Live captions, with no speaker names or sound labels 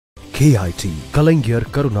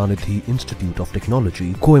KIT-Kalaignarkaruanidhi Institute of Technology,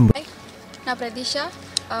 Coimbatore. நான் Pratheesha,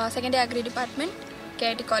 second year agri department,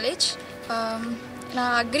 KIT college.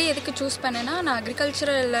 நான் agri எதுக்கு choose பண்ணேன்னா, நான்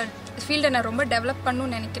அக்ரிகல்ச்சரல் ஃபீல்டை நான் ரொம்ப டெவலப்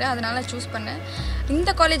பண்ணணும்னு நினைக்கிறேன். அதனால் சூஸ் பண்ணேன். இந்த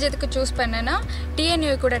காலேஜ் எதுக்கு சூஸ் பண்ணேன்னா,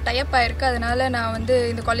 TNU கூட டைப் ஆகிருக்கு. அதனால் நான்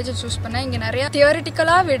இந்த காலேஜை சூஸ் பண்ணேன். இங்கே நிறையா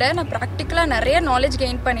தியரிட்டிக்கலாக விட நான் ப்ராக்டிக்கலாக நிறைய நாலேஜ்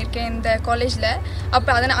கெயின் பண்ணியிருக்கேன் இந்த காலேஜில்.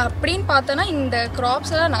 அப்போ அப்படின்னு பார்த்தோன்னா இந்த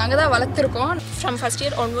க்ராப்ஸ் எல்லாம் நாங்கள் தான் வளர்த்துருக்கோம். From first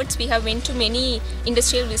year onwards, we have went to many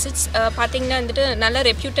industrial visits. பார்த்தீங்கன்னா நல்ல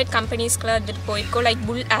ரெப்யூட்டட் கம்பெனிஸ்க்குலாம் போயிருக்கோம். Like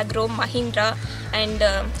pull agro, Mahindra and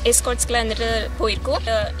எஸ்காட்ஸ்க்குலாம் போயிருக்கோம்.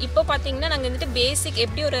 இப்போ பார்த்தீங்கன்னா நாங்கள் பேசிக்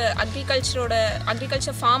எப்படி ஒரு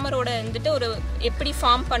அக்ரிகல்ச்சர் ஃபார்மரோட ஒரு எப்படி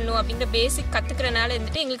ஃபார்ம் பண்ணும் அப்படிங்கிற பேசிக் கற்றுக்கிறனால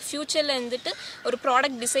எங்களுக்கு ஃப்யூச்சரில் ஒரு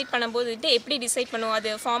ப்ராடக்ட் டிசைட் பண்ணும்போது எப்படி டிசைட் பண்ணுவோம், அது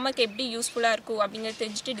ஃபார்மருக்கு எப்படி யூஸ்ஃபுல்லாக இருக்கும் அப்படிங்கிறத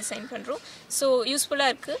தெரிஞ்சுட்டு டிசைன் பண்ணுறோம். ஸோ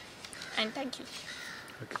யூஸ்ஃபுல்லாக இருக்குது. And thank you.